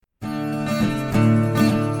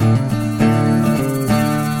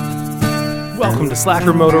Welcome to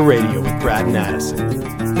Slacker Moto Radio with Brad and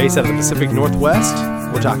Addison. Based out of the Pacific Northwest,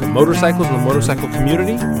 we're talking motorcycles and the motorcycle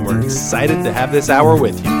community, and we're excited to have this hour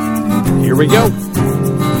with you. Here we go.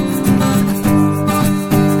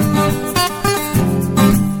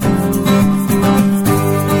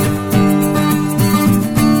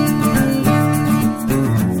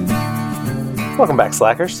 Welcome back,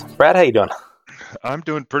 Slackers. Brad, how you doing? I'm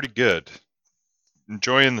doing pretty good.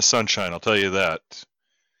 Enjoying the sunshine, I'll tell you that.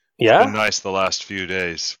 Yeah? It's been nice the last few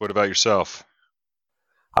days. What about yourself?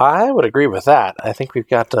 I would agree with that. I think we've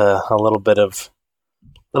got a little bit of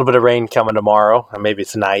rain coming tomorrow, and maybe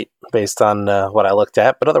tonight, based on what I looked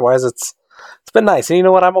at. But otherwise, it's been nice. And you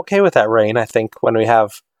know what? I'm okay with that rain. I think when we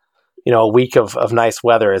have a week of nice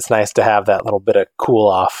weather, it's nice to have that little bit of cool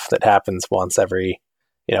off that happens once every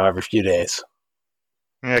few days.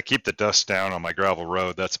 Yeah, keep the dust down on my gravel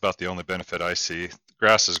road. That's about the only benefit I see. The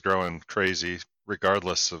grass is growing crazy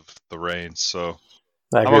regardless of the rain, so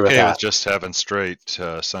I'm okay with just having straight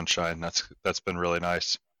sunshine. That's been really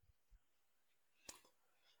nice.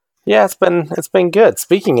 Yeah, it's been good.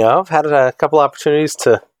 Speaking of, had a couple opportunities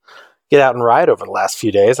to get out and ride over the last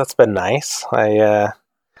few days. That's been nice.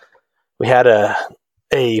 We had a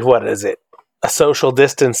social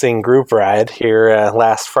distancing group ride here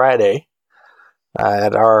last Friday.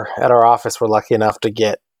 At our office, we're lucky enough to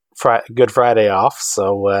get Good Friday off,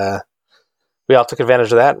 so we all took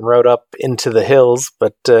advantage of that and rode up into the hills.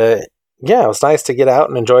 But it was nice to get out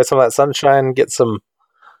and enjoy some of that sunshine, get some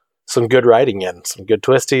good riding in, some good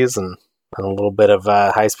twisties, and a little bit of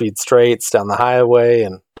high-speed straights down the highway,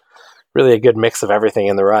 and really a good mix of everything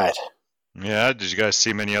in the ride. Yeah, did you guys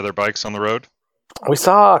see many other bikes on the road? We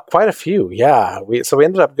saw quite a few, yeah. We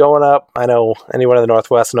ended up going up. I know anyone in the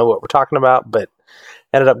Northwest know what we're talking about, but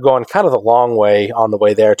ended up going kind of the long way on the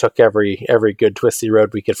way there. Took every good twisty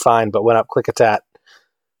road we could find, but went up Klickitat.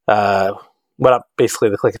 Went up basically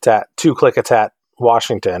the Klickitat to Klickitat,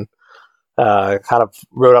 Washington. Kind of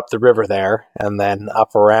rode up the river there, and then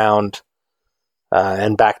up around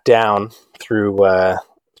and back down through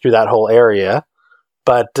that whole area.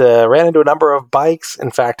 But ran into a number of bikes.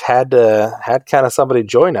 In fact, had kind of somebody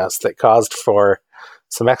join us that caused for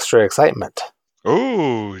some extra excitement.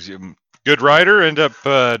 Ooh, good rider end up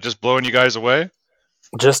just blowing you guys away?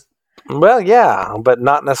 But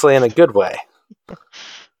not necessarily in a good way.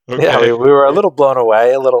 Okay. Yeah, we were a little blown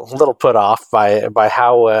away, a little put off by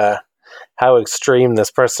how extreme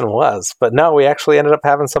this person was. But no, we actually ended up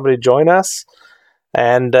having somebody join us,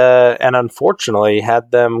 and unfortunately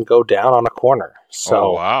had them go down on a corner.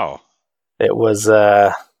 So wow. It was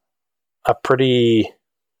a pretty,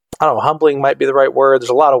 I don't know, humbling might be the right word. There's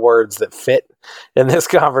a lot of words that fit in this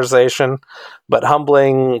conversation, but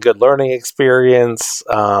humbling, good learning experience,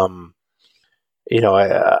 a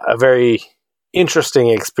very interesting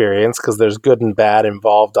experience because there's good and bad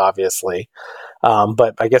involved, obviously.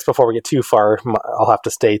 But I guess before we get too far, I'll have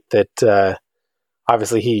to state that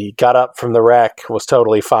obviously he got up from the wreck, was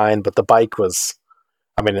totally fine, but the bike was,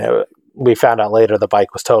 we found out later the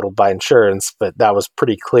bike was totaled by insurance, but that was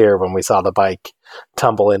pretty clear when we saw the bike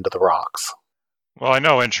tumble into the rocks. Well, I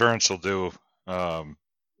know insurance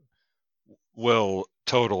will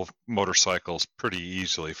total motorcycles pretty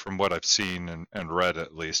easily from what I've seen and read,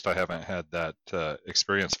 at least. I haven't had that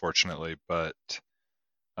experience, fortunately, but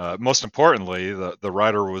most importantly, the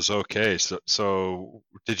rider was okay. So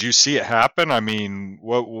did you see it happen?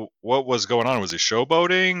 What was going on? Was he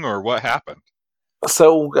showboating or what happened?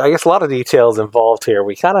 So I guess a lot of details involved here.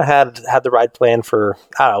 We kind of had the ride plan for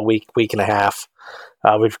a week and a half.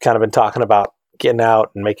 We've kind of been talking about getting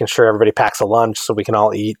out and making sure everybody packs a lunch so we can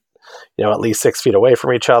all eat, at least 6 feet away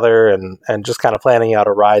from each other, and just kind of planning out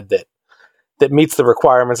a ride that meets the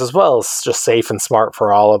requirements as well as just safe and smart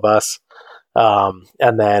for all of us.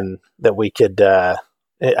 And then that we could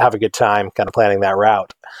have a good time kind of planning that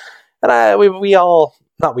route. And a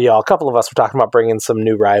couple of us were talking about bringing some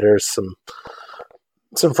new riders,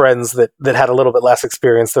 some friends that had a little bit less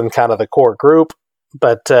experience than kind of the core group,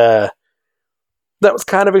 but that was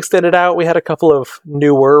kind of extended out. We had a couple of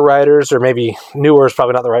newer riders, or maybe newer is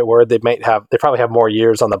probably not the right word. They probably have more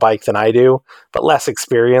years on the bike than I do, but less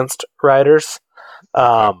experienced riders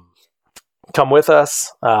come with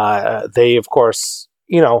us. They, of course,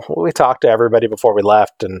 we talked to everybody before we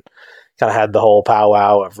left and kind of had the whole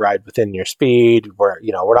powwow of ride within your speed, where,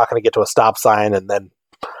 we're not going to get to a stop sign and then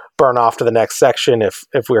burn off to the next section if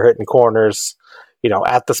we're hitting corners,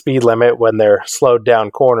 at the speed limit when they're slowed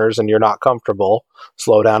down corners and you're not comfortable.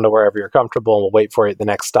 Slow down to wherever you're comfortable, and we'll wait for you at the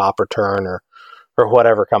next stop or turn or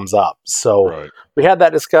whatever comes up. So right. We had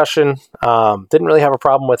that discussion. Didn't really have a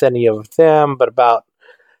problem with any of them, but about,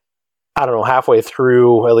 halfway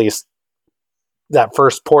through, at least that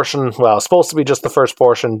first portion, well, it was supposed to be just the first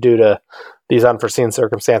portion due to these unforeseen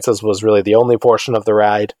circumstances, was really the only portion of the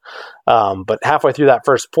ride. But halfway through that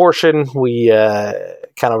first portion, we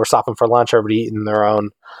kind of were stopping for lunch, everybody eating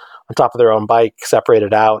on top of their own bike,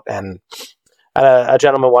 separated out, and a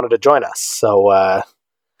gentleman wanted to join us. So a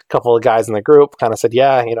couple of guys in the group kind of said,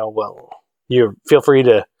 yeah, well, you feel free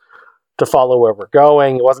to follow where we're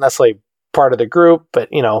going. It wasn't necessarily part of the group, but,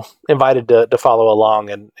 invited to follow along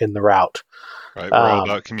in the route. Right, we're all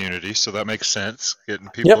about community, so that makes sense, getting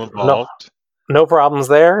people involved. No problems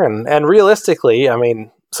there. And realistically,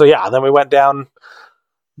 then we went down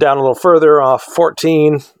a little further off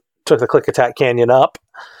 14, took the Klickitat Canyon up,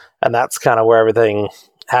 and that's kind of where everything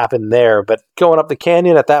happened there. But going up the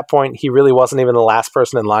canyon at that point, he really wasn't even the last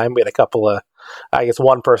person in line. We had a couple of,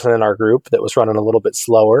 one person in our group that was running a little bit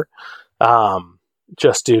slower,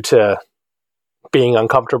 just due to being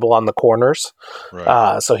uncomfortable on the corners.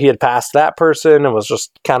 Right. So he had passed that person and was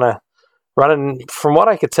just kind of running, from what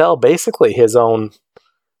I could tell, basically his own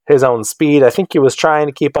speed. I think he was trying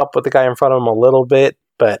to keep up with the guy in front of him a little bit,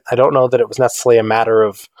 but I don't know that it was necessarily a matter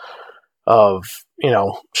of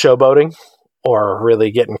showboating or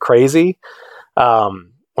really getting crazy.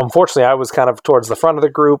 Unfortunately, I was kind of towards the front of the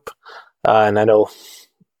group, and I know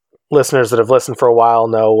listeners that have listened for a while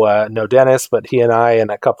know Dennis, but he and I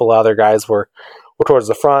and a couple of other guys were towards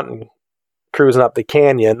the front and cruising up the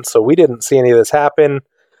canyon, so we didn't see any of this happen.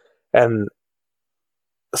 And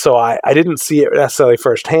so I didn't see it necessarily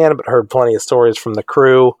firsthand, but heard plenty of stories from the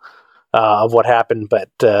crew of what happened. But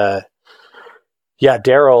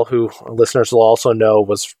Daryl, who listeners will also know,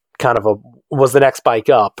 was the next bike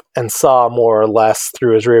up and saw more or less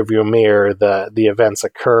through his rearview mirror the events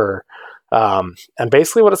occur. And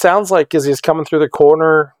basically what it sounds like is he's coming through the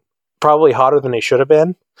corner probably hotter than he should have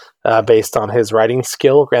been, based on his riding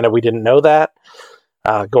skill. Granted, we didn't know that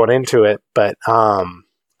going into it, but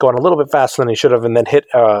going a little bit faster than he should have, and then hit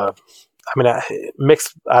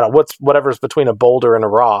mixed, whatever's between a boulder and a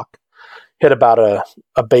rock, hit about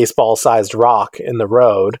a baseball-sized rock in the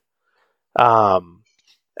road.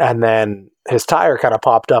 And then his tire kind of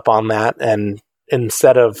popped up on that, and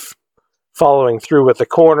instead of following through with the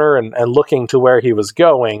corner and looking to where he was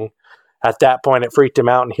going, at that point it freaked him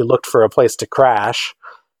out, and he looked for a place to crash,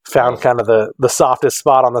 found kind of the softest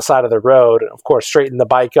spot on the side of the road, and of course straightened the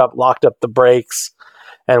bike up, locked up the brakes,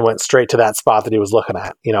 and went straight to that spot that he was looking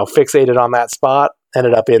at. Fixated on that spot,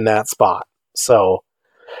 ended up in that spot. So,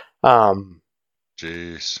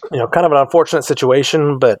 jeez. Kind of an unfortunate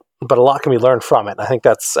situation, but a lot can be learned from it. And I think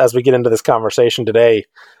that's, as we get into this conversation today,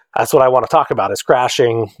 that's what I want to talk about, is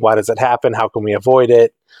crashing. Why does it happen? How can we avoid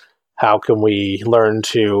it? How can we learn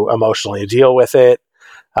to emotionally deal with it?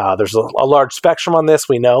 There's a large spectrum on this,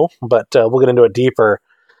 we know, but we'll get into it deeper.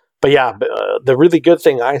 But the really good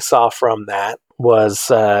thing I saw from that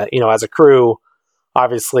was, as a crew,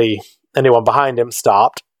 obviously anyone behind him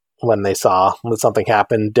stopped when they saw that something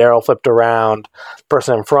happened. Daryl flipped around. The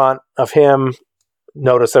person in front of him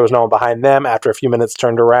noticed there was no one behind them. After a few minutes,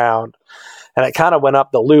 turned around. And it kind of went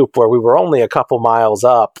up the loop where we were only a couple miles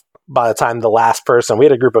up by the time the last person, we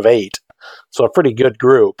had a group of 8, so a pretty good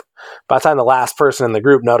group. By the time the last person in the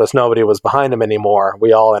group noticed nobody was behind him anymore,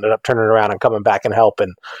 we all ended up turning around and coming back and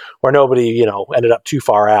helping, where nobody, ended up too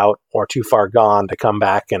far out or too far gone to come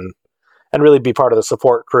back and really be part of the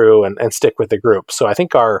support crew and stick with the group. So I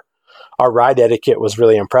think our ride etiquette was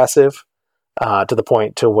really impressive, to the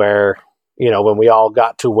point to where, when we all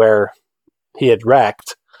got to where he had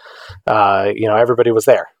wrecked, everybody was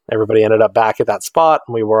there. Everybody ended up back at that spot,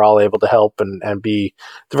 and we were all able to help and be,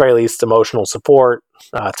 at the very least, emotional support,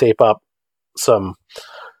 tape up some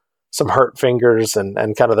hurt fingers and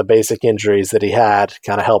kind of the basic injuries that he had,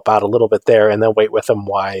 kind of help out a little bit there, and then wait with him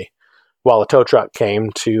while a tow truck came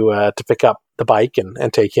to pick up the bike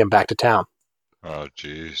and take him back to town. Oh,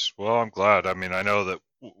 geez. Well, I'm glad. I know that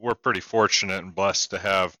we're pretty fortunate and blessed to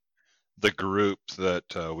have the group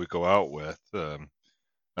that we go out with.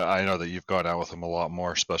 I know that you've gone out with them a lot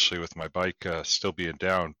more, especially with my bike still being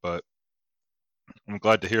down, but I'm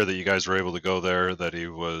glad to hear that you guys were able to go there, that he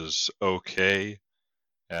was okay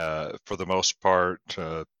for the most part.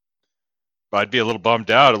 I'd be a little bummed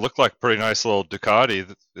out. It looked like a pretty nice little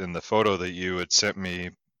Ducati in the photo that you had sent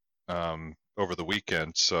me over the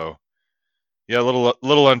weekend. So, yeah, a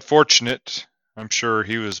little unfortunate. I'm sure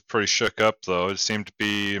he was pretty shook up, though. It seemed to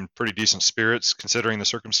be in pretty decent spirits considering the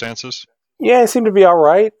circumstances. Yeah, it seemed to be all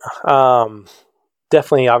right.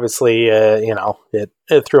 Definitely, obviously, it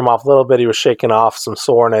threw him off a little bit. He was shaking off some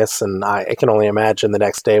soreness, and I can only imagine the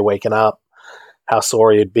next day waking up how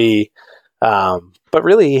sore he'd be. But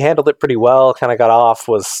really, he handled it pretty well, kind of got off,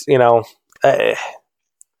 was,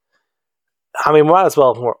 I mean, might as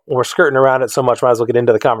well, we're skirting around it so much, might as well get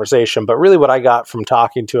into the conversation. But really what I got from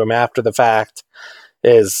talking to him after the fact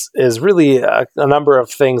is really a number of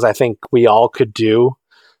things I think we all could do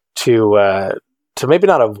to maybe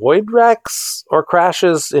not avoid wrecks or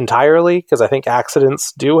crashes entirely, because I think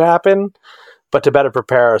accidents do happen, but to better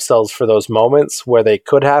prepare ourselves for those moments where they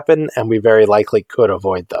could happen and we very likely could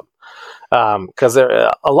avoid them. Because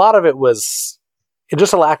a lot of it was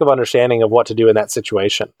just a lack of understanding of what to do in that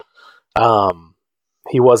situation.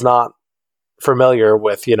 He was not familiar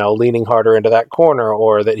with, leaning harder into that corner,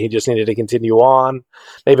 or that he just needed to continue on.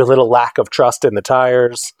 Maybe a little lack of trust in the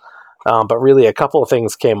tires. But really a couple of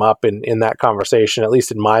things came up in that conversation, at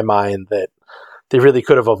least in my mind, that they really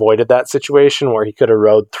could have avoided that situation where he could have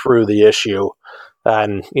rode through the issue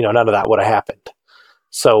and, none of that would have happened.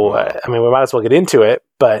 So, we might as well get into it,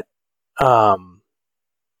 but,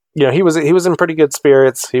 he was in pretty good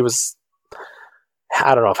spirits. He was,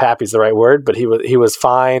 I don't know if happy is the right word, but he was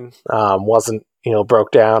fine. Wasn't,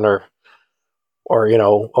 broke down or,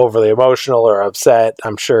 overly emotional or upset.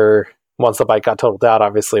 I'm sure once the bike got totaled out,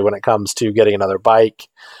 obviously when it comes to getting another bike,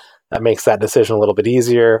 that makes that decision a little bit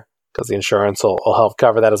easier because the insurance will help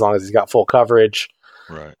cover that as long as he's got full coverage.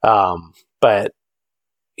 Right. But,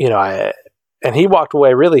 and he walked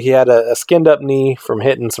away, really, he had a skinned up knee from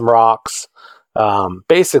hitting some rocks.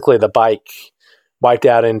 Basically the bike wiped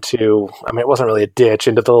out into, it wasn't really a ditch,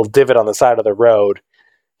 into the little divot on the side of the road.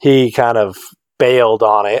 He kind of bailed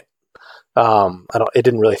on it. It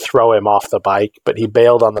didn't really throw him off the bike, but he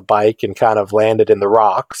bailed on the bike and kind of landed in the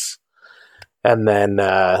rocks. And then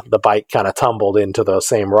the bike kind of tumbled into those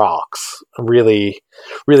same rocks really,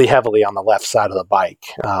 really heavily on the left side of the bike.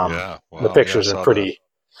 The pictures are pretty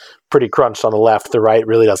crunched on the left. The right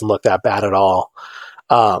really doesn't look that bad at all.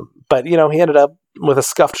 But, he ended up with a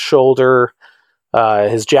scuffed shoulder.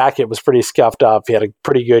 His jacket was pretty scuffed up. He had a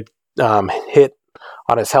pretty good hit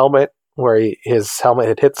on his helmet, where his helmet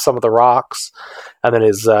had hit some of the rocks, and then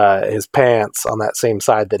his pants on that same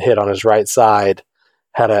side that hit on his right side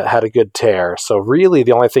had a good tear. So really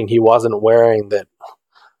the only thing he wasn't wearing that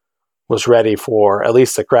was ready for at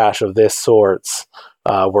least a crash of this sorts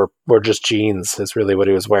were just jeans is really what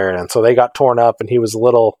he was wearing. And so they got torn up and he was a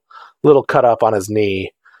little cut up on his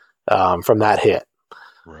knee from that hit.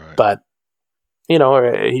 Right. But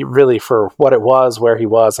he really, for what it was, where he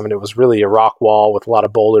was, it was really a rock wall with a lot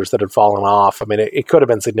of boulders that had fallen off. It could have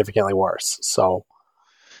been significantly worse. So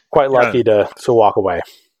quite lucky to walk away.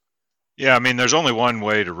 Yeah, there's only one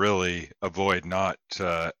way to really avoid not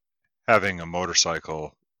having a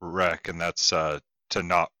motorcycle wreck, and that's to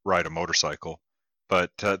not ride a motorcycle.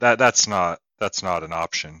 But that's not an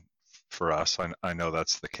option for us. I know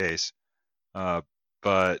that's the case.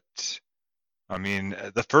 But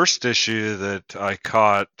the first issue that I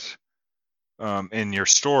caught in your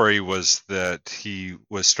story was that he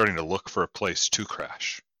was starting to look for a place to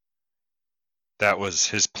crash. That was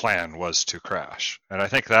his plan, was to crash. And I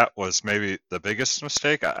think that was maybe the biggest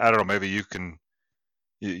mistake. I don't know, maybe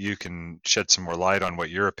you can shed some more light on what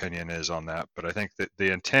your opinion is on that. But I think that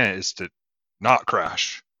the intent is to not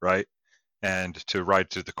crash, right? And to ride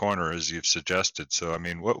through the corner as you've suggested. So,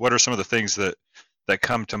 what are some of the things that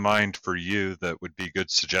come to mind for you that would be good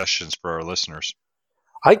suggestions for our listeners?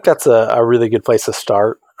 I think that's a really good place to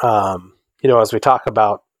start. As we talk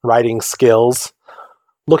about riding skills,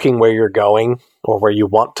 looking where you're going or where you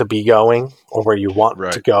want to be going or where you want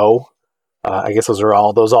to go. I guess those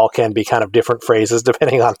all can be kind of different phrases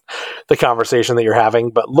depending on the conversation that you're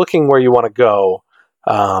having, but looking where you want to go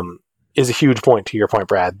is a huge point, to your point,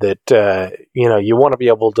 Brad, that, you want to be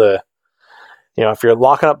able to, if you're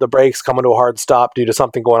locking up the brakes, coming to a hard stop due to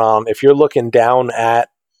something going on, if you're looking down at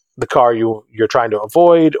the car you're trying to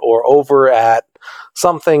avoid or over at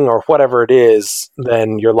something or whatever it is,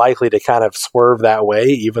 then you're likely to kind of swerve that way,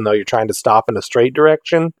 even though you're trying to stop in a straight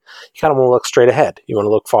direction. You kind of want to look straight ahead. You want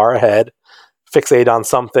to look far ahead, fixate on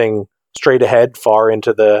something straight ahead, far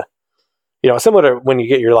into the, similar to when you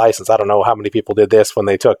get your license. I don't know how many people did this when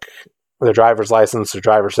they took their driver's license or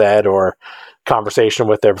driver's ed or conversation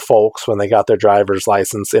with their folks when they got their driver's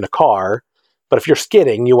license in a car. But if you're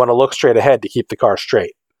skidding, you want to look straight ahead to keep the car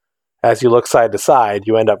straight. As you look side to side,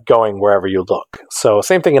 you end up going wherever you look. So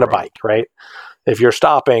same thing in a bike, right? If you're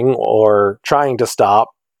stopping or trying to stop,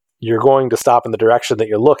 you're going to stop in the direction that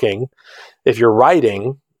you're looking. If you're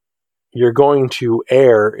riding, you're going to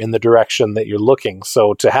err in the direction that you're looking.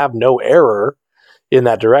 So to have no error in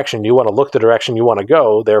that direction, you want to look the direction you want to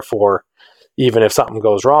go. Therefore, even if something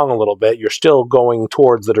goes wrong a little bit, you're still going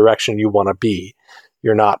towards the direction you want to be.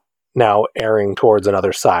 You're not now erring towards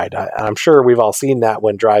another side. I'm sure we've all seen that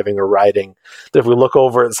when driving or riding, that if we look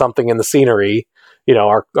over at something in the scenery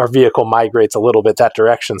our vehicle migrates a little bit that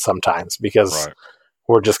direction sometimes because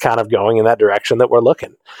we're just kind of going in that direction that we're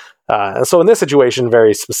looking. And so in this situation,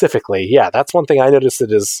 very specifically, that's one thing I noticed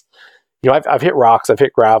that is, I've hit rocks, I've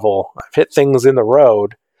hit gravel, I've hit things in the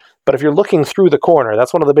road. But if you're looking through the corner,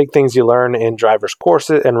 that's one of the big things you learn in drivers'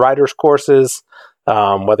 courses and riders' courses,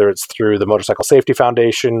 whether it's through the Motorcycle Safety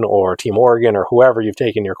Foundation or Team Oregon or whoever you've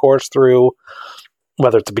taken your course through,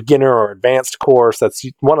 whether it's a beginner or advanced course. That's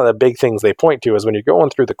one of the big things they point to is when you're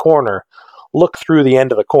going through the corner, look through the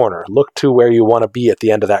end of the corner, look to where you want to be at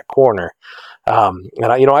the end of that corner. And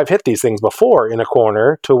I've hit these things before in a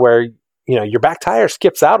corner to where, your back tire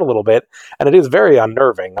skips out a little bit, and it is very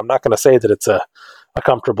unnerving. I'm not going to say that it's a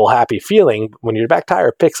comfortable, happy feeling. When your back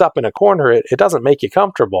tire picks up in a corner, it doesn't make you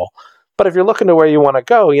comfortable. But if you're looking to where you want to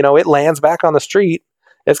go, it lands back on the street.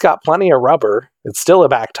 It's got plenty of rubber. It's still a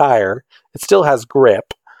back tire. It still has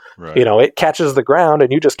grip. Right. It catches the ground,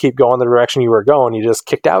 and you just keep going the direction you were going. You just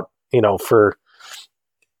kicked out, for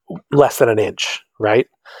less than an inch, right?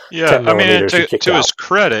 Yeah, I mean, to his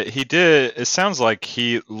credit, he did. It sounds like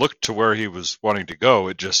he looked to where he was wanting to go.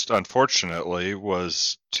 It just, unfortunately,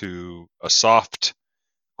 was to a soft,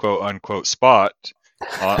 quote unquote, spot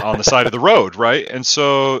on the side of the road, right? And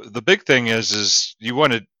so the big thing is you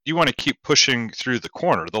want to keep pushing through the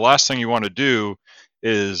corner. The last thing you want to do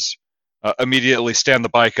is immediately stand the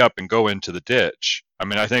bike up and go into the ditch. I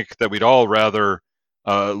mean, I think that we'd all rather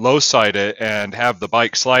low side it and have the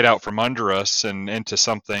bike slide out from under us and into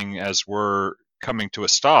something as we're coming to a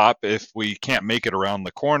stop if we can't make it around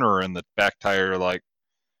the corner and the back tire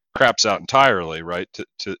craps out entirely, right?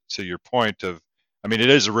 To your point of, I mean, it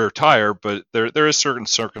is a rear tire, but there is certain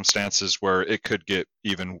circumstances where it could get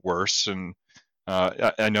even worse. And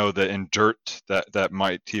I know that in dirt that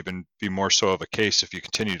might even be more so of a case. If you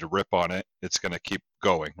continue to rip on it, it's going to keep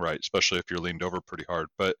going, right? Especially if you're leaned over pretty hard.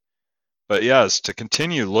 But yes, to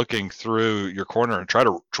continue looking through your corner and try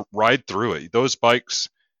to ride through it. Those bikes,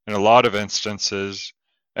 in a lot of instances,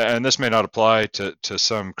 and this may not apply to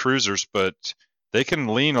some cruisers, but they can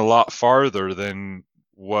lean a lot farther than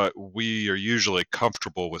what we are usually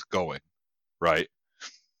comfortable with going, right?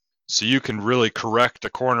 So you can really correct a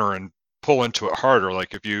corner and pull into it harder.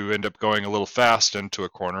 Like if you end up going a little fast into a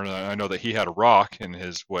corner, and I know that he had a rock in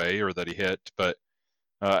his way or that he hit, but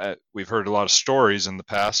we've heard a lot of stories in the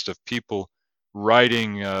past of people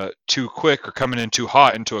riding too quick or coming in too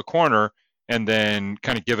hot into a corner and then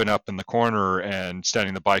kind of giving up in the corner and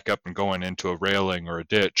standing the bike up and going into a railing or a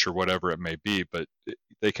ditch or whatever it may be. But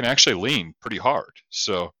they can actually lean pretty hard.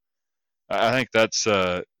 So I think that's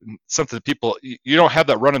something that people, you don't have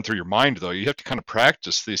that running through your mind, though. You have to kind of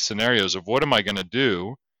practice these scenarios of what am I going to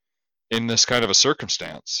do in this kind of a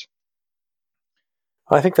circumstance.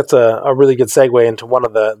 I think that's a really good segue into one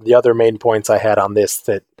of the other main points I had on this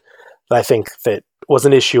that I think that was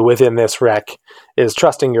an issue within this wreck is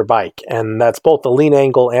trusting your bike. And that's both the lean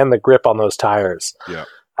angle and the grip on those tires. Yeah.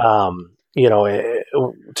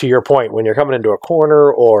 To your point, when you're coming into a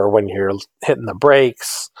corner or when you're hitting the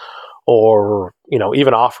brakes or,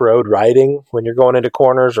 even off-road riding, when you're going into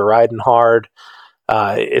corners or riding hard,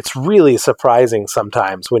 it's really surprising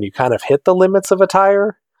sometimes when you kind of hit the limits of a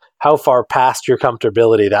tire, how far past your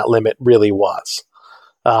comfortability that limit really was.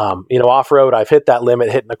 Off-road, I've hit that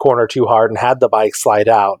limit, hitting a corner too hard and had the bike slide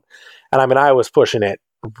out. And I was pushing it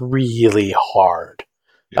really hard.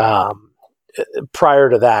 Yeah. Prior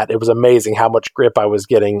to that, it was amazing how much grip I was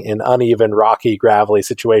getting in uneven, rocky, gravelly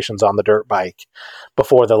situations on the dirt bike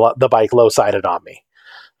before the bike low-sided on me.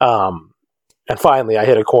 And finally, I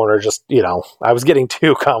hit a corner just, I was getting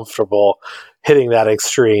too comfortable hitting that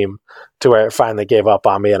extreme to where it finally gave up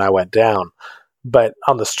on me and I went down. But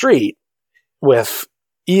on the street, with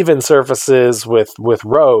even surfaces, with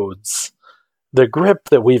roads, the grip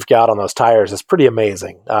that we've got on those tires is pretty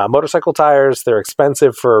amazing. Motorcycle tires, they're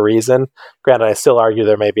expensive for a reason. Granted, I still argue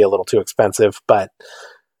they may be a little too expensive, but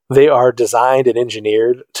they are designed and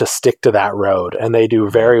engineered to stick to that road, and they do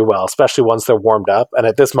very well, especially once they're warmed up. And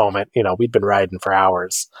at this moment, we'd been riding for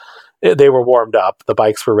hours. They were warmed up. The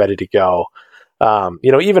bikes were ready to go.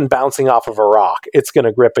 Even bouncing off of a rock, it's going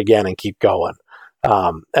to grip again and keep going.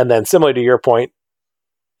 And then similar to your point,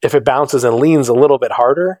 if it bounces and leans a little bit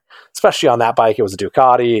harder, especially on that bike, it was a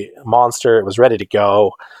Ducati Monster. It was ready to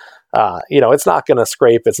go. It's not going to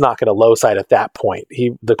scrape. It's not going to low side at that point.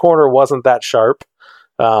 The corner wasn't that sharp.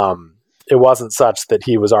 It wasn't such that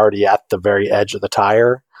he was already at the very edge of the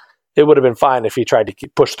tire. It would have been fine if he tried to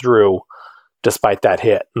push through despite that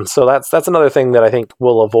hit. And so that's another thing that I think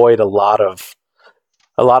will avoid a lot of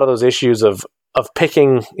those issues of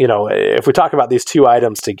picking, if we talk about these two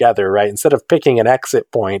items together, right, instead of picking an exit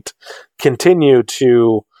point, continue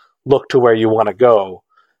to look to where you want to go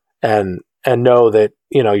and know that,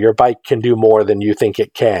 your bike can do more than you think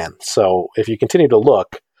it can. So if you continue to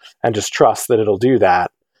look and just trust that it'll do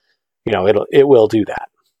that, it will do that.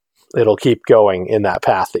 It'll keep going in that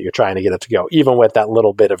path that you're trying to get it to go, even with that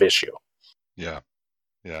little bit of issue. Yeah.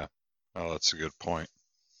 Oh, that's a good point.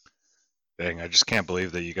 Dang, I just can't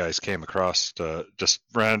believe that you guys came across, just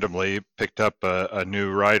randomly picked up a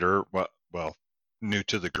new rider, well, new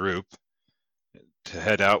to the group, to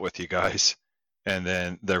head out with you guys, and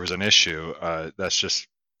then there was an issue. That's just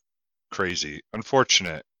crazy.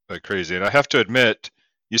 Unfortunate, but crazy. And I have to admit,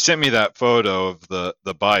 you sent me that photo of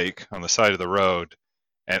the bike on the side of the road,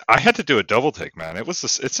 and I had to do a double take, man. It's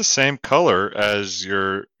the same color as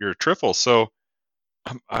your Trifle. So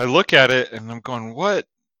I look at it and I'm going, what?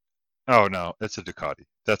 Oh no, it's a Ducati.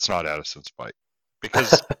 That's not Addison's bike.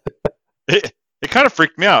 Because it kind of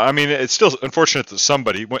freaked me out. I mean, it's still unfortunate that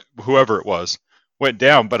somebody, whoever it was, went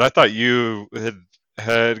down, but I thought you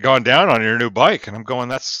had gone down on your new bike, and I'm going,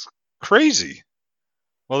 that's crazy.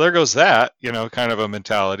 Well, there goes that, kind of a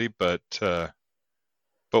mentality, but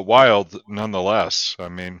wild nonetheless. I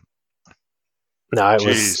mean, no,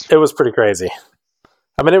 it was pretty crazy.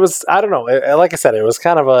 I mean, it was, I don't know, like I said, it was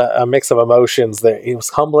kind of a mix of emotions. That it was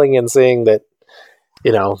humbling in seeing that,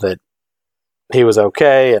 that he was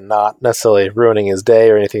okay and not necessarily ruining his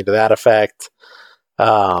day or anything to that effect.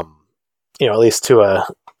 At least to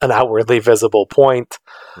an outwardly visible point.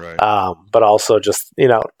 Right. But also just,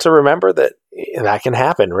 to remember that can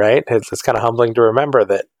happen, right? It's kind of humbling to remember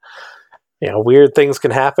that, weird things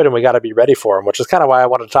can happen and we got to be ready for them, which is kind of why I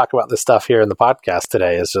wanted to talk about this stuff here in the podcast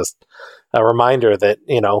today, is just a reminder that,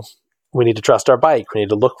 we need to trust our bike. We need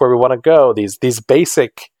to look where we want to go. These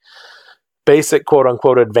basic quote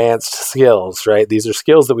unquote advanced skills, right? These are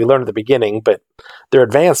skills that we learn at the beginning, but they're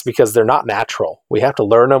advanced because they're not natural. We have to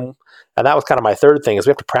learn them. And that was kind of my third thing, is we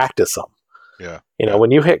have to practice them. Yeah.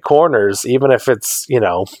 When you hit corners, even if it's,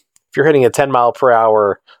 if you're hitting a 10 mile per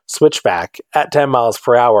hour switchback at 10 miles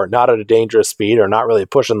per hour, not at a dangerous speed or not really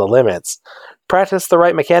pushing the limits, practice the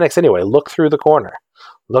right mechanics anyway. Look through the corner.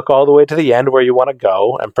 Look all the way to the end where you want to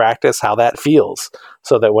go and practice how that feels,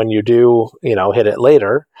 so that when you do, hit it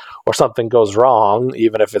later or something goes wrong,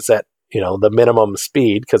 even if it's at, the minimum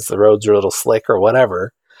speed because the roads are a little slick or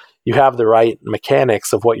whatever, you have the right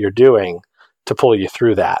mechanics of what you're doing to pull you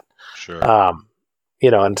through that. Sure.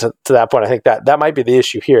 And to that point, I think that might be the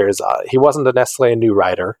issue here, is he wasn't necessarily a new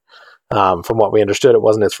rider. From what we understood, it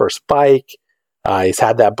wasn't his first bike. He's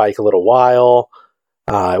had that bike a little while.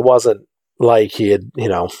 It wasn't like he had,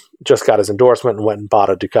 just got his endorsement and went and bought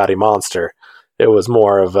a Ducati Monster. It was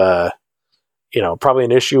more of a, probably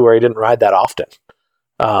an issue where he didn't ride that often.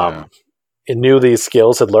 He knew these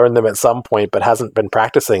skills, had learned them at some point, but hasn't been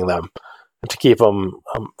practicing them to keep them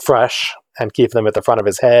fresh and keep them at the front of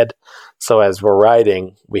his head. So as we're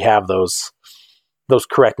riding, we have those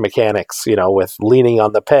correct mechanics, with leaning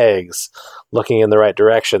on the pegs, looking in the right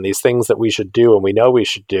direction, these things that we should do and we know we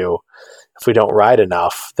should do. If we don't ride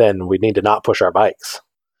enough, then we need to not push our bikes.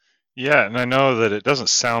 Yeah, and I know that it doesn't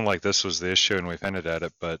sound like this was the issue and we've hinted at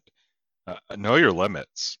it, but know your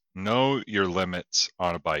limits. Know your limits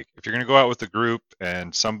on a bike. If you're going to go out with a group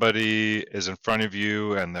and somebody is in front of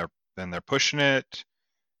you and they're pushing it,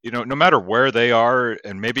 no matter where they are,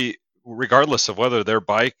 and maybe regardless of whether their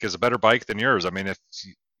bike is a better bike than yours. I mean,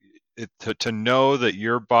 to know that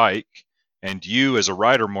your bike and you as a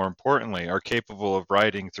rider, more importantly, are capable of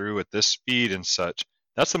riding through at this speed and such,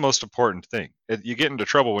 that's the most important thing. You get into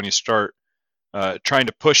trouble when you start trying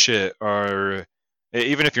to push it, or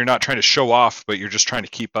even if you're not trying to show off, but you're just trying to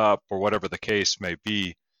keep up, or whatever the case may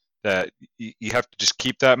be, that you have to just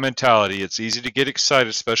keep that mentality. It's easy to get excited,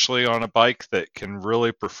 especially on a bike that can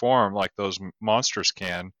really perform like those monsters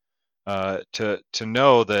can, to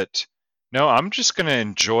know that, no, I'm just going to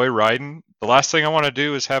enjoy riding. The last thing I want to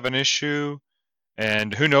do is have an issue,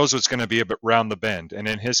 and who knows what's going to be around the bend. And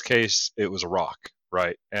in his case, it was a rock,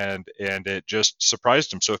 right? And it just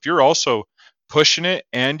surprised him. So if you're also pushing it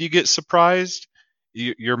and you get surprised,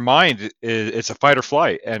 your mind, it's a fight or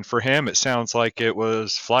flight. And for him, it sounds like it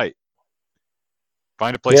was flight.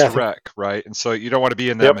 Find a place to wreck, right? And so you don't want to be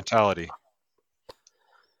in that mentality.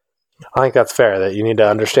 I think that's fair, that you need to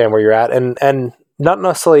understand where you're at and not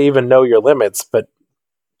necessarily even know your limits, but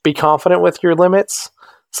be confident with your limits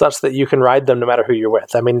such that you can ride them no matter who you're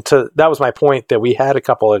with. I mean, that was my point, that we had a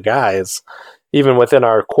couple of guys, even within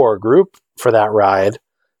our core group for that ride,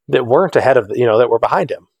 that weren't ahead of, that were behind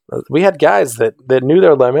him. We had guys that knew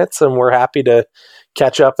their limits and were happy to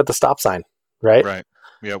catch up at the stop sign, right? Right.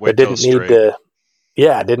 Yeah.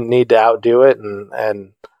 Didn't need to outdo it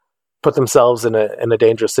and put themselves in a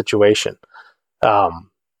dangerous situation.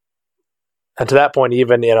 And to that point,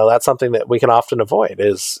 even, that's something that we can often avoid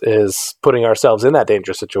is putting ourselves in that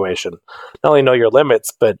dangerous situation. Not only know your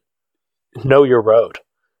limits, but know your road.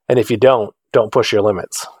 And if you don't push your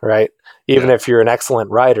limits, right? Even if you're an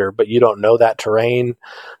excellent rider, but you don't know that terrain,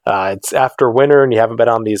 it's after winter and you haven't been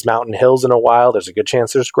on these mountain hills in a while, there's a good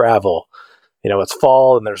chance there's gravel. It's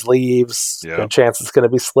fall and there's leaves. Good chance it's going to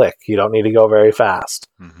be slick. You don't need to go very fast.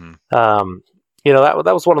 Mm-hmm.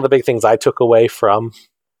 That was one of the big things I took away from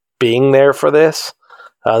being there for this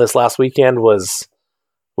last weekend was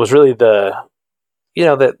really that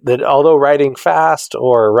although riding fast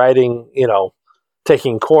or riding,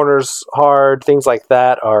 taking corners hard, things like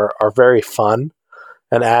that are very fun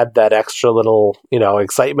and add that extra little,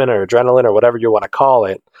 excitement or adrenaline or whatever you want to call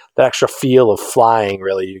it, that extra feel of flying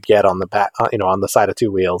really you get on the back, on the side of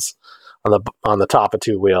two wheels, on the top of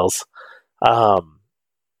two wheels. In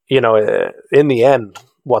the end,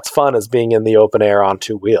 what's fun is being in the open air on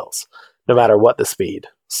two wheels, no matter what the speed.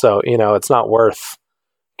 So, it's not worth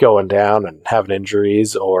going down and having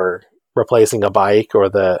injuries or replacing a bike or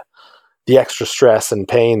the extra stress and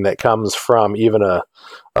pain that comes from even a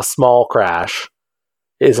small crash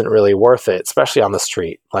isn't really worth it, especially on the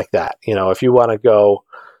street like that. If you want to go,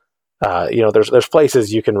 there's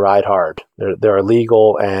places you can ride hard. There are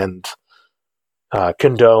legal and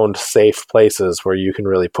condoned safe places where you can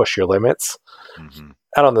really push your limits. Mm-hmm.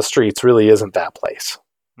 Out on the streets really isn't that place.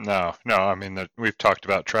 No. I mean, we've talked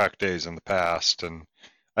about track days in the past, and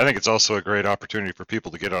I think it's also a great opportunity for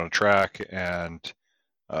people to get on a track and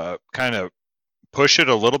kind of push it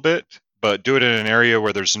a little bit, but do it in an area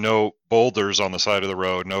where there's no boulders on the side of the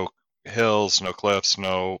road, no hills, no cliffs,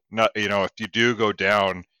 if you do go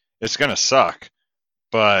down, it's going to suck,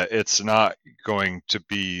 but it's not going to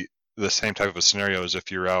be the same type of a scenario as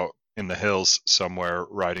if you're out in the hills somewhere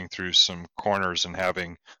riding through some corners and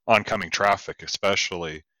having oncoming traffic,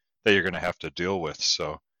 especially, that you're going to have to deal with.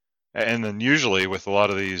 So, and then usually with a lot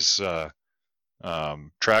of these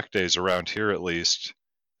track days around here, at least,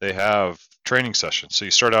 they have training sessions. So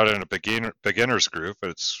you start out in a beginners group.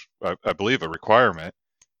 It's, I believe, a requirement,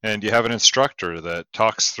 and you have an instructor that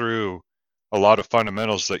talks through a lot of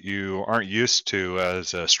fundamentals that you aren't used to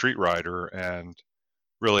as a street rider, and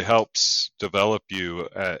really helps develop you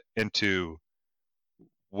into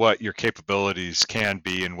what your capabilities can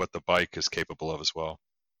be and what the bike is capable of as well.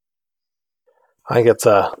 I think it's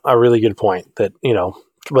a really good point that,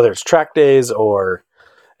 whether it's track days or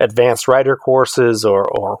advanced rider courses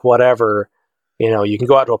or whatever, you can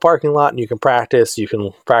go out to a parking lot and you can practice. You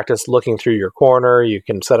can practice looking through your corner. You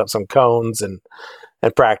can set up some cones and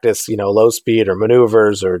practice, low speed or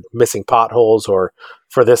maneuvers or missing potholes, or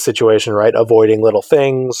for this situation, right, avoiding little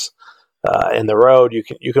things in the road.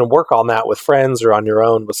 You can work on that with friends or on your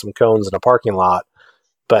own with some cones in a parking lot.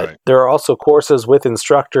 But Right. There are also courses with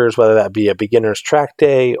instructors, whether that be a beginner's track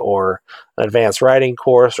day or an advanced riding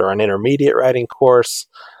course or an intermediate riding course,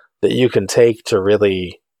 that you can take to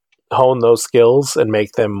really hone those skills and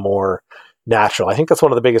make them more natural. I think that's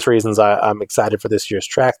one of the biggest reasons I'm excited for this year's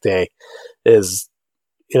track day is,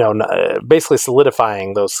 basically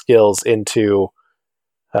solidifying those skills into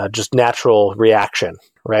just natural reaction,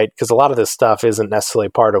 right? Because a lot of this stuff isn't necessarily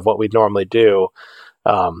part of what we normally do.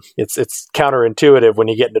 It's counterintuitive when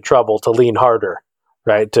you get into trouble to lean harder,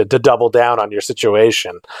 right? To double down on your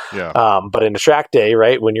situation. Yeah. But in a track day,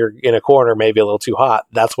 right, when you're in a corner, maybe a little too hot,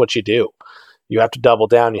 that's what you do. You have to double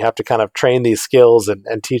down. You have to kind of train these skills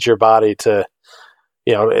and teach your body to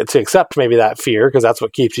accept maybe that fear, because that's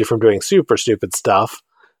what keeps you from doing super stupid stuff.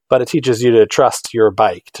 But it teaches you to trust your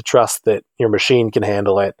bike, to trust that your machine can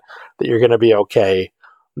handle it, that you're going to be okay,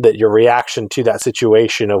 that your reaction to that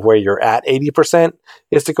situation of where you're at 80%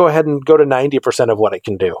 is to go ahead and go to 90% of what it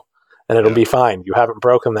can do. And it'll be fine. You haven't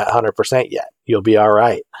broken that 100% yet. You'll be all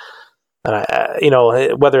right. And,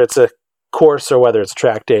 whether it's a course or whether it's a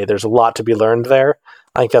track day, there's a lot to be learned there.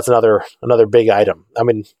 I think that's another big item. I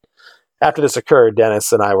mean, after this occurred,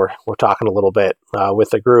 Dennis and I were talking a little bit with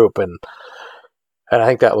the group, and I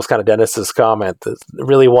think that was kind of Dennis's comment, that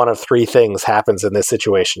really one of three things happens in this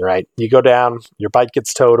situation, right? You go down, your bike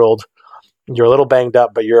gets totaled, you're a little banged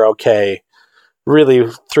up, but you're okay. Really,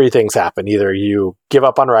 three things happen. Either you give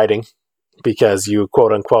up on riding because you,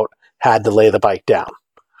 quote unquote, had to lay the bike down,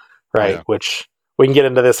 right? Yeah. Which we can get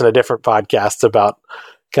into this in a different podcast about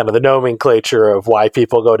kind of the nomenclature of why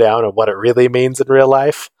people go down and what it really means in real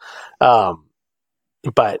life.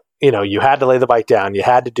 But, you had to lay the bike down, you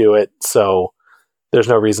had to do it, so there's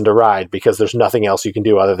no reason to ride because there's nothing else you can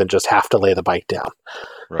do other than just have to lay the bike down.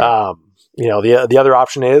 Right. The other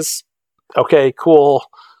option is, okay, cool,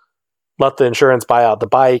 let the insurance buy out the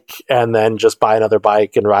bike and then just buy another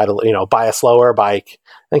bike and ride, buy a slower bike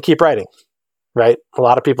and keep riding. right? A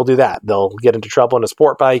lot of people do that. They'll get into trouble in a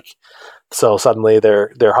sport bike, so suddenly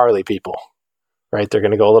they're Harley people, right? They're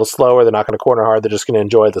going to go a little slower. They're not going to corner hard. They're just going to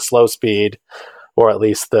enjoy the slow speed, or at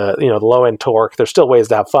least the the low end torque. There's still ways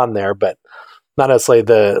to have fun there, but not necessarily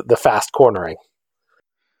the fast cornering.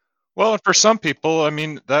 Well, and for some people, I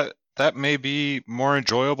mean that may be more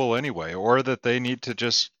enjoyable anyway, or that they need to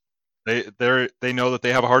just they know that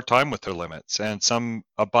they have a hard time with their limits, and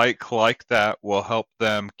a bike like that will help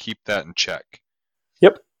them keep that in check.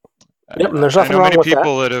 Yep. Yep, and there's I nothing know wrong many with that.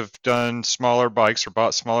 people that have done smaller bikes or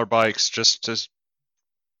bought smaller bikes just to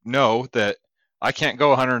know that I can't go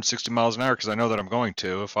 160 miles an hour because I know that I'm going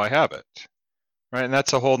to if I have it, right? And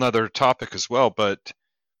that's a whole nother topic as well, but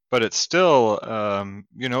it's still,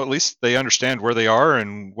 at least they understand where they are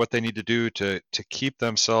and what they need to do to keep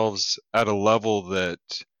themselves at a level that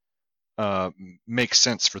makes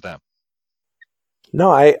sense for them.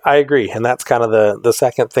 No, I agree. And that's kind of the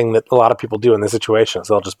second thing that a lot of people do in this situation is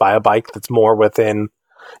they'll just buy a bike that's more within,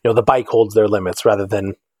 the bike holds their limits rather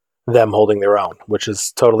than them holding their own, which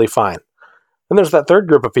is totally fine. And there's that third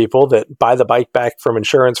group of people that buy the bike back from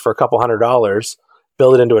insurance for a couple $100,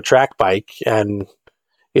 build it into a track bike, and,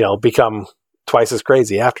 become twice as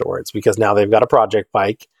crazy afterwards because now they've got a project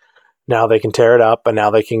bike. Now they can tear it up, and now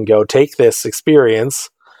they can go take this experience,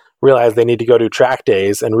 realize they need to go do track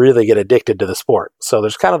days, and really get addicted to the sport. So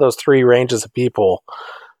there's kind of those three ranges of people,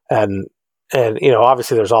 and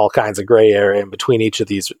obviously there's all kinds of gray area in between each of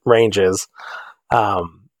these ranges.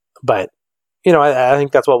 But I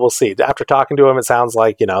think that's what we'll see. After talking to him, it sounds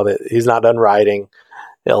like that he's not done riding.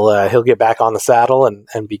 He'll get back on the saddle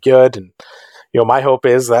and be good. And my hope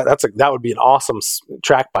is that would be an awesome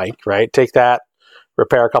track bike, right? Take that,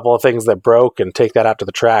 repair a couple of things that broke, and take that out to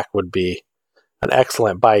the track would be an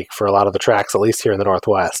excellent bike for a lot of the tracks, at least here in the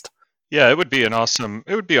Northwest. Yeah, it would be awesome.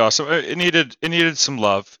 It needed some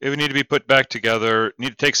love. It would need to be put back together.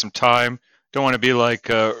 Need to take some time. Don't want to be like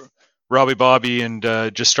Robbie Bobby and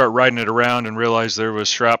just start riding it around and realize there was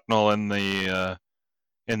shrapnel in the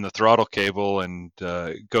throttle cable and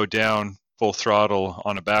go down full throttle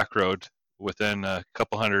on a back road within a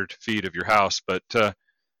couple 100 feet of your house. But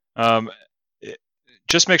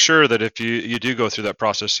just make sure that if you do go through that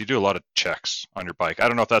process, you do a lot of checks on your bike. I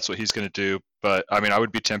don't know if that's what he's going to do, but I mean, I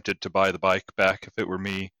would be tempted to buy the bike back if it were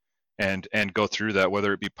me and go through that,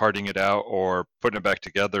 whether it be parting it out or putting it back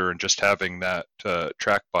together and just having that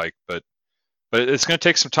track bike. But it's going to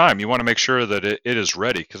take some time. You want to make sure that it is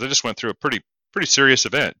ready, because I just went through a pretty serious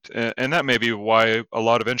event, and that may be why a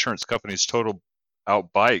lot of insurance companies total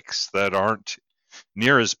out bikes that aren't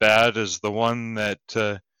near as bad as the one that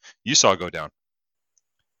you saw go down.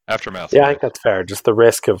 Aftermath. Yeah, I think that's fair. Just the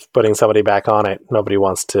risk of putting somebody back on it. Nobody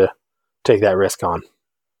wants to take that risk on.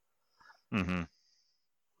 Mm-hmm.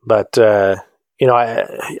 But, I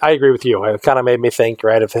agree with you. It kind of made me think,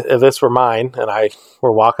 right, if this were mine and I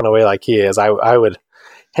were walking away like he is, I would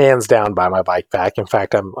hands down buy my bike back. In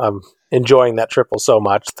fact, I'm enjoying that triple so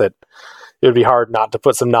much that it would be hard not to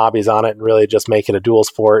put some knobbies on it and really just make it a dual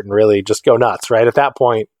sport and really just go nuts, right? At that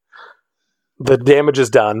point, the damage is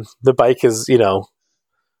done. The bike is,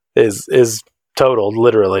 is totaled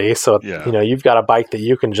literally. So, yeah. You've got a bike that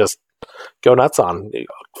you can just go nuts on.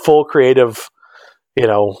 Full creative,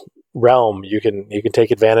 realm. You can take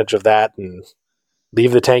advantage of that and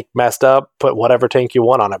leave the tank messed up, put whatever tank you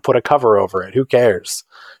want on it, put a cover over it. Who cares?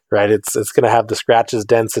 Right? It's going to have the scratches,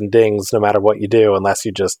 dents, and dings no matter what you do, unless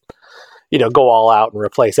you just, go all out and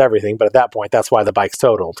replace everything. But at that point, that's why the bike's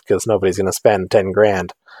totaled, because nobody's going to spend $10,000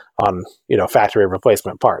 on, factory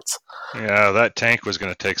replacement parts. Yeah, that tank was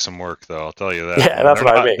going to take some work, though. I'll tell you that. Yeah, that's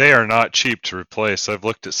what I mean. They are not cheap to replace. I've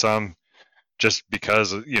looked at some just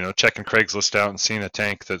because, checking Craigslist out and seeing a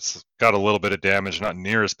tank that's got a little bit of damage, not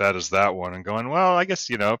near as bad as that one, and going, well, I guess,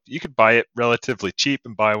 you could buy it relatively cheap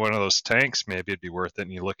and buy one of those tanks, maybe it'd be worth it.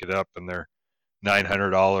 And you look it up and they're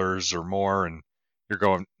 $900 or more, and you're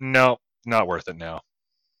going, no, not worth it now.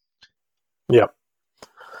 Yep.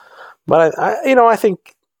 But I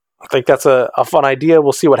think that's a fun idea.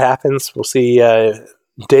 We'll see what happens. We'll see.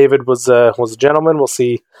 David was a gentleman. We'll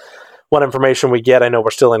see what information we get. I know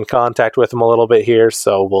we're still in contact with him a little bit here,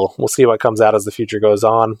 so we'll see what comes out as the future goes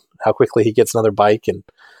on. How quickly he gets another bike, and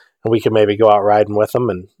we can maybe go out riding with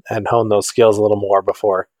him and hone those skills a little more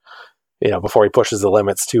before he pushes the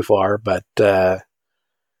limits too far. But I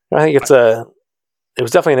think it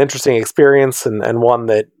was definitely an interesting experience and one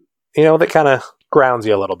that that kind of grounds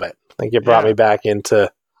you a little bit. I think it brought me back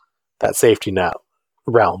into that safety net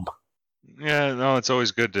realm. Yeah, no, it's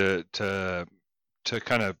always good to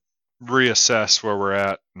kind of reassess where we're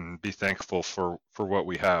at and be thankful for what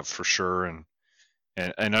we have, for sure. And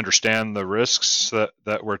and understand the risks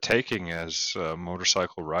that we're taking as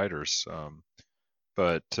motorcycle riders.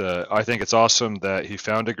 But I think it's awesome that he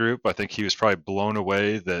found a group. I think he was probably blown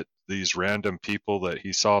away that these random people that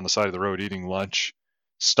he saw on the side of the road eating lunch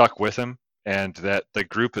stuck with him, and that the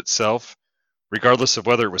group itself, regardless of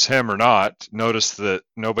whether it was him or not, noticed that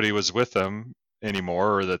nobody was with them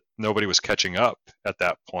anymore, or that nobody was catching up at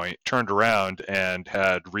that point, turned around and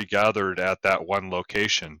had regathered at that one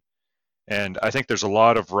location. And I think there's a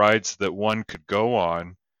lot of rides that one could go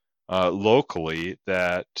on locally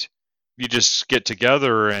that you just get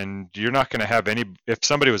together, and you're not going to have any. If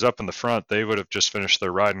somebody was up in the front, they would have just finished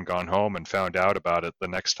their ride and gone home and found out about it the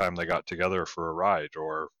next time they got together for a ride,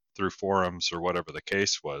 or through forums or whatever the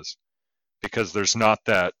case was, because there's not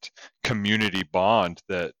that community bond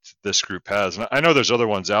that this group has. And I know there's other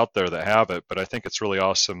ones out there that have it, but I think it's really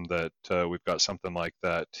awesome that we've got something like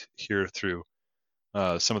that here through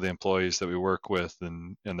some of the employees that we work with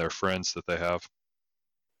and their friends that they have.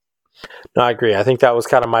 No, I agree. I think that was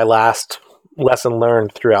kind of my last lesson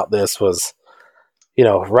learned throughout this was,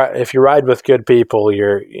 if you ride with good people,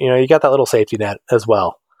 you got that little safety net as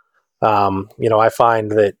well. I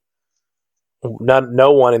find that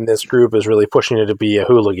no one in this group is really pushing you to be a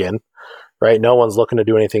hooligan, right? No one's looking to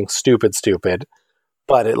do anything stupid,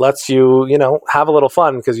 but it lets you, have a little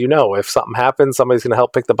fun because, if something happens, somebody's going to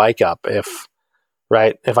help pick the bike up. If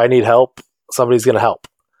I need help, somebody's going to help.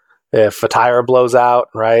 If a tire blows out,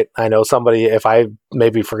 right, I know somebody, if I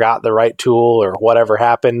maybe forgot the right tool or whatever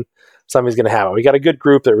happened, somebody's going to have it. We got a good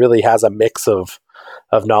group that really has a mix of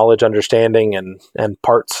knowledge, understanding, and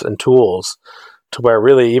parts and tools to where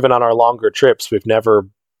really, even on our longer trips, we've never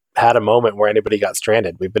had a moment where anybody got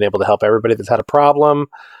stranded. We've been able to help everybody that's had a problem.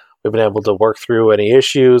 We've been able to work through any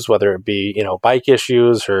issues, whether it be, bike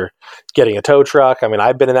issues or getting a tow truck. I mean,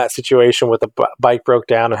 I've been in that situation with a bike broke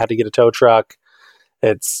down and had to get a tow truck.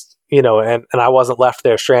 It's, and I wasn't left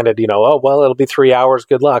there stranded, oh, well, it'll be 3 hours.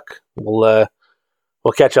 Good luck. We'll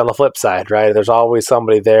catch you on the flip side, right? There's always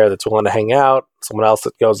somebody there that's willing to hang out, someone else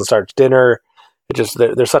that goes and starts dinner.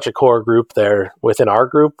 There's such a core group there within our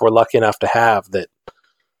group. We're lucky enough to have that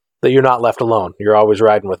you're not left alone. You're always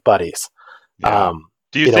riding with buddies. Yeah.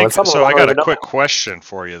 Do you think, so I got a quick question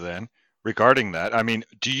for you then regarding that. I mean,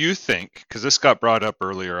 do you think, because this got brought up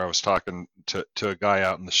earlier, I was talking to a guy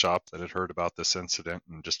out in the shop that had heard about this incident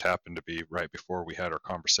and just happened to be right before we had our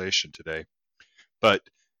conversation today. But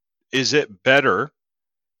is it better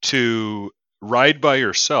to ride by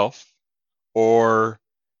yourself or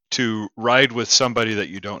to ride with somebody that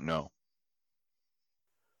you don't know?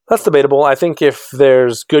 That's debatable. I think if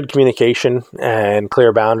there's good communication and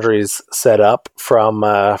clear boundaries set up from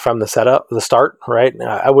the start, right?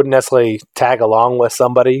 I wouldn't necessarily tag along with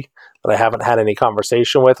somebody that I haven't had any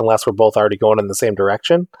conversation with unless we're both already going in the same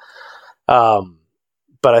direction. But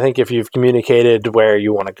I think if you've communicated where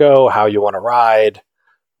you want to go, how you want to ride,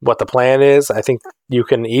 what the plan is, I think you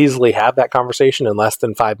can easily have that conversation in less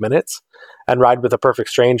than 5 minutes and ride with a perfect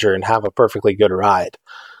stranger and have a perfectly good ride.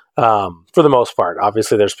 For the most part,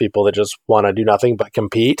 obviously there's people that just want to do nothing but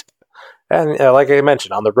compete. And like I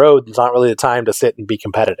mentioned, on the road, it's not really the time to sit and be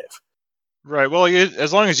competitive. Right. Well,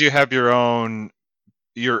 as long as you have your own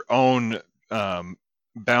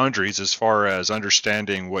boundaries as far as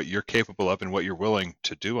understanding what you're capable of and what you're willing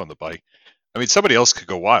to do on the bike. I mean, somebody else could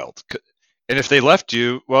go wild. And if they left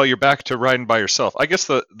you, well, you're back to riding by yourself. I guess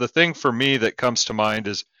the thing for me that comes to mind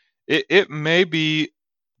is it may be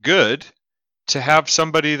good to have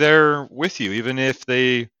somebody there with you, even if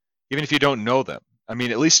you don't know them. I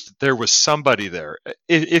mean, at least there was somebody there.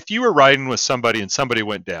 If you were riding with somebody and somebody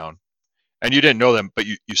went down and you didn't know them, but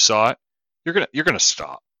you saw it, you're gonna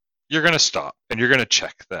stop. You're gonna stop and you're gonna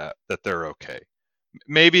check that they're okay.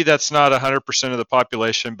 Maybe that's not 100% of the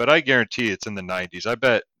population, but I guarantee it's in the 90s. I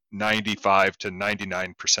bet 95 to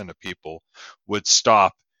 99% of people would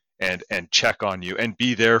stop and check on you and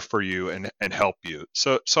be there for you and help you.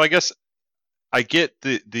 So I guess I get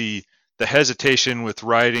the hesitation with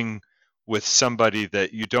riding with somebody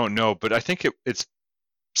that you don't know, but I think it's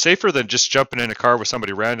safer than just jumping in a car with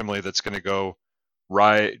somebody randomly that's going to go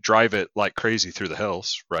drive it like crazy through the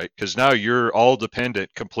hills, right? Because now you're all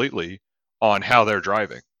dependent completely on how they're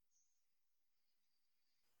driving.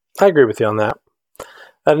 I agree with you on that.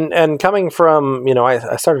 And coming from,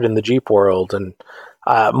 I started in the Jeep world and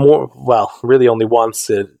really only once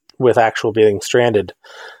with actual being stranded.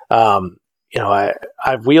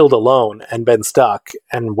 I've wheeled alone and been stuck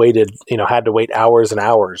and waited, had to wait hours and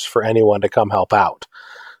hours for anyone to come help out,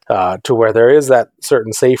 to where there is that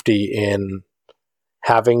certain safety in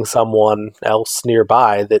having someone else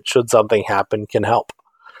nearby that should something happen can help.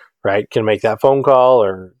 right? Can make that phone call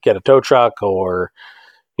or get a tow truck, or,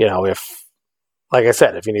 if, like I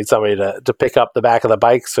said, if you need somebody to pick up the back of the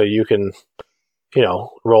bike so you can,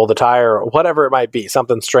 roll the tire or whatever it might be,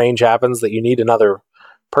 something strange happens that you need another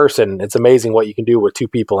person. It's amazing what you can do with two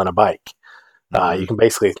people and a bike. You can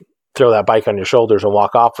basically throw that bike on your shoulders and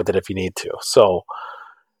walk off with it if you need to. So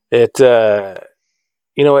I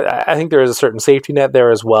think there is a certain safety net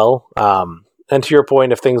there as well. And to your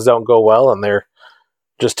point, if things don't go well and they're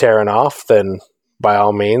just tearing off, then by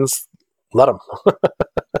all means, let them.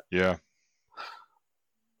 Yeah.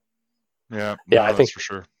 Yeah. Yeah, I think that's for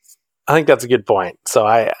sure. I think that's a good point. So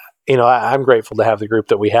I'm grateful to have the group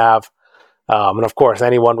that we have. And of course,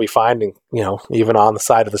 anyone we find, even on the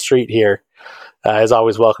side of the street here, is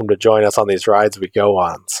always welcome to join us on these rides we go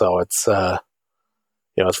on. So it's,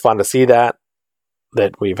 it's fun to see that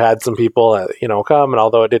we've had some people, come, and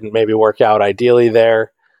although it didn't maybe work out ideally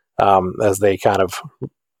there, as they kind of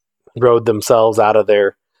rode themselves out of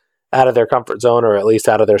their comfort zone, or at least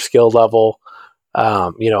out of their skill level,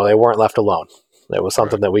 they weren't left alone. It was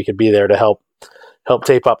something that we could be there to help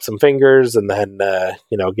tape up some fingers, and then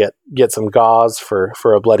get some gauze for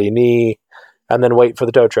a bloody knee, and then wait for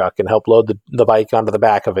the tow truck and help load the bike onto the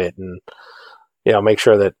back of it, and make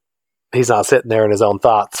sure that he's not sitting there in his own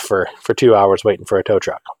thoughts for 2 hours waiting for a tow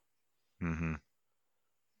truck.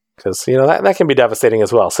 Because that can be devastating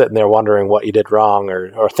as well, sitting there wondering what you did wrong,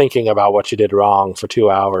 or thinking about what you did wrong for 2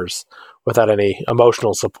 hours without any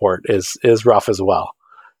emotional support is rough as well.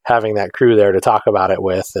 Having that crew there to talk about it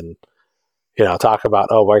with, and talk about,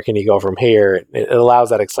 where can you go from here? It allows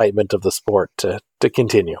that excitement of the sport to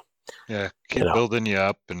continue. Yeah, keep building you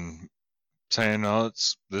up and saying,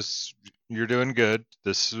 you're doing good.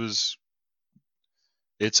 It's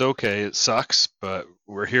okay. It sucks, but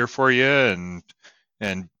we're here for you. And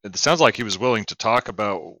it sounds like he was willing to talk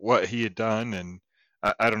about what he had done, and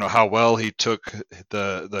I don't know how well he took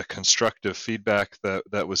the constructive feedback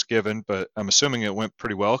that was given, but I'm assuming it went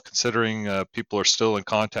pretty well, considering people are still in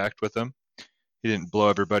contact with him. He didn't blow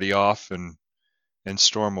everybody off and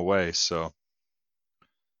storm away, so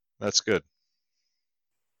that's good.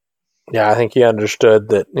 Yeah, I think he understood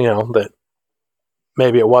that, that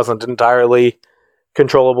maybe it wasn't entirely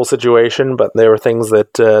controllable situation, but there were things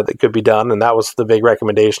that could be done, and that was the big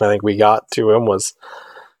recommendation I think we got to him was,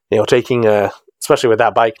 taking especially with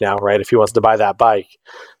that bike now, right? If he wants to buy that bike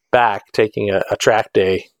back, taking a track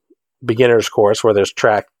day beginner's course where there's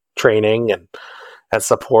track training and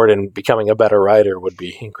support and becoming a better rider would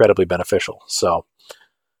be incredibly beneficial. So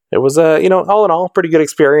it was all in all, pretty good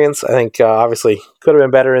experience. I think obviously could have been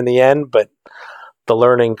better in the end, but the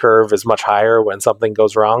learning curve is much higher when something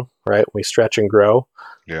goes wrong, right? We stretch and grow.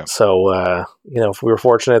 Yeah. So, if we were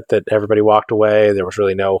fortunate that everybody walked away, there was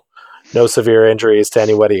really no severe injuries to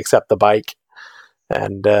anybody except the bike.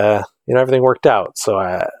 And, everything worked out. So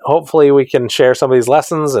hopefully we can share some of these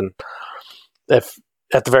lessons, and if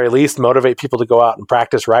at the very least motivate people to go out and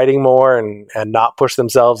practice riding more and not push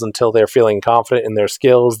themselves until they're feeling confident in their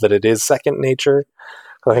skills, that it is second nature.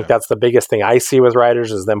 I think that's the biggest thing I see with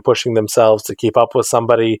riders, is them pushing themselves to keep up with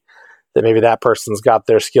somebody that maybe that person's got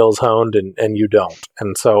their skills honed and you don't.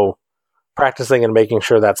 And so practicing and making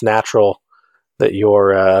sure that's natural, that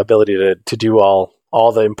your ability to do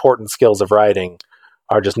all the important skills of riding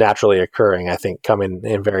are just naturally occurring, I think come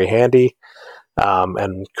in very handy,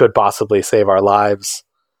 and could possibly save our lives.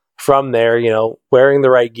 From there, wearing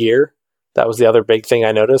the right gear, that was the other big thing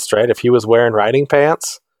I noticed, right? If he was wearing riding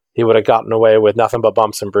pants, he would have gotten away with nothing but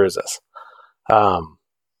bumps and bruises.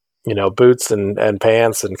 Boots and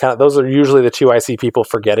pants, and kind of those are usually the two I see people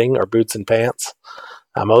forgetting, are boots and pants.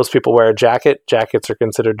 Most people wear a jacket. Jackets are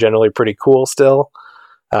considered generally pretty cool still.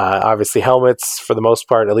 Obviously helmets, for the most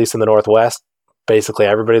part, at least in the Northwest, basically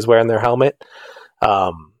everybody's wearing their helmet.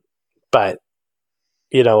 But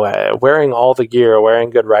wearing all the gear, wearing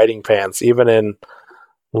good riding pants, even in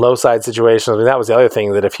low side situations. I mean, that was the other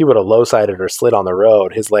thing, that if he would have low sided or slid on the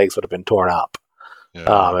road, his legs would have been torn up.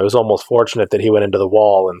 Yeah. It was almost fortunate that he went into the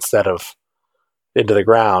wall instead of into the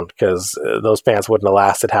ground, because those pants wouldn't have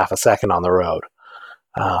lasted half a second on the road.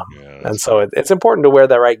 And so it's important to wear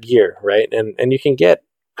that right gear, right? And you can get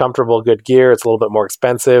comfortable, good gear. It's a little bit more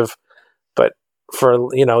expensive, but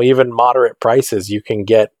for, even moderate prices, you can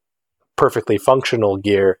get perfectly functional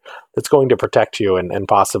gear that's going to protect you and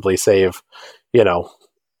possibly save,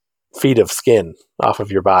 feet of skin off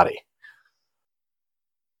of your body.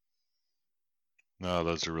 No,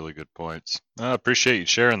 those are really good points. I appreciate you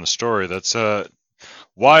sharing the story. That's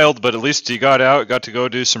wild, but at least you got out, got to go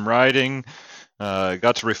do some riding,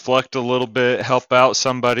 got to reflect a little bit, help out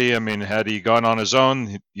somebody. I mean, had he gone on his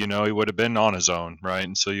own, he would have been on his own, right?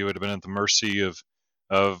 And so you would have been at the mercy of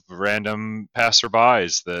of random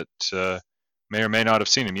passerbys that may or may not have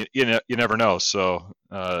seen him. You never know. So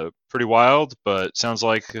pretty wild, but sounds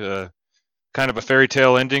like kind of a fairy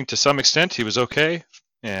tale ending to some extent. He was okay,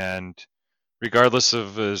 and regardless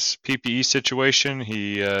of his PPE situation,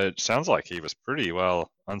 he sounds like he was pretty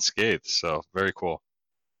well unscathed. So very cool.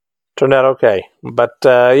 Turned out okay, but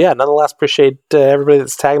nonetheless, appreciate everybody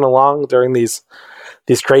that's tagging along during these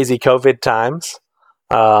crazy COVID times.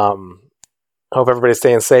 Hope everybody's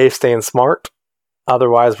staying safe, staying smart.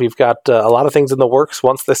 Otherwise, we've got a lot of things in the works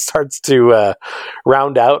once this starts to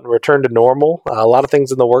round out and return to normal. A lot of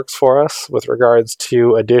things in the works for us with regards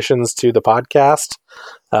to additions to the podcast,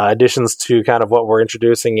 additions to kind of what we're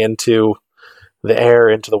introducing into the air,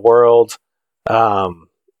 into the world,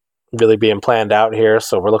 really being planned out here.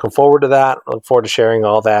 So we're looking forward to that. Look forward to sharing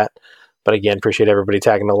all that. But again, appreciate everybody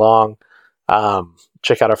tagging along.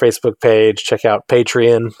 Check out our Facebook page. Check out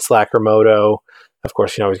Patreon, Slackermoto. Of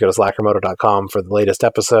course, you can always go to slackermoto.com for the latest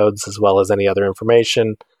episodes as well as any other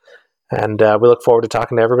information. And we look forward to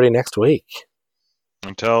talking to everybody next week.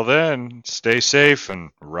 Until then, stay safe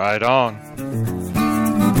and ride on.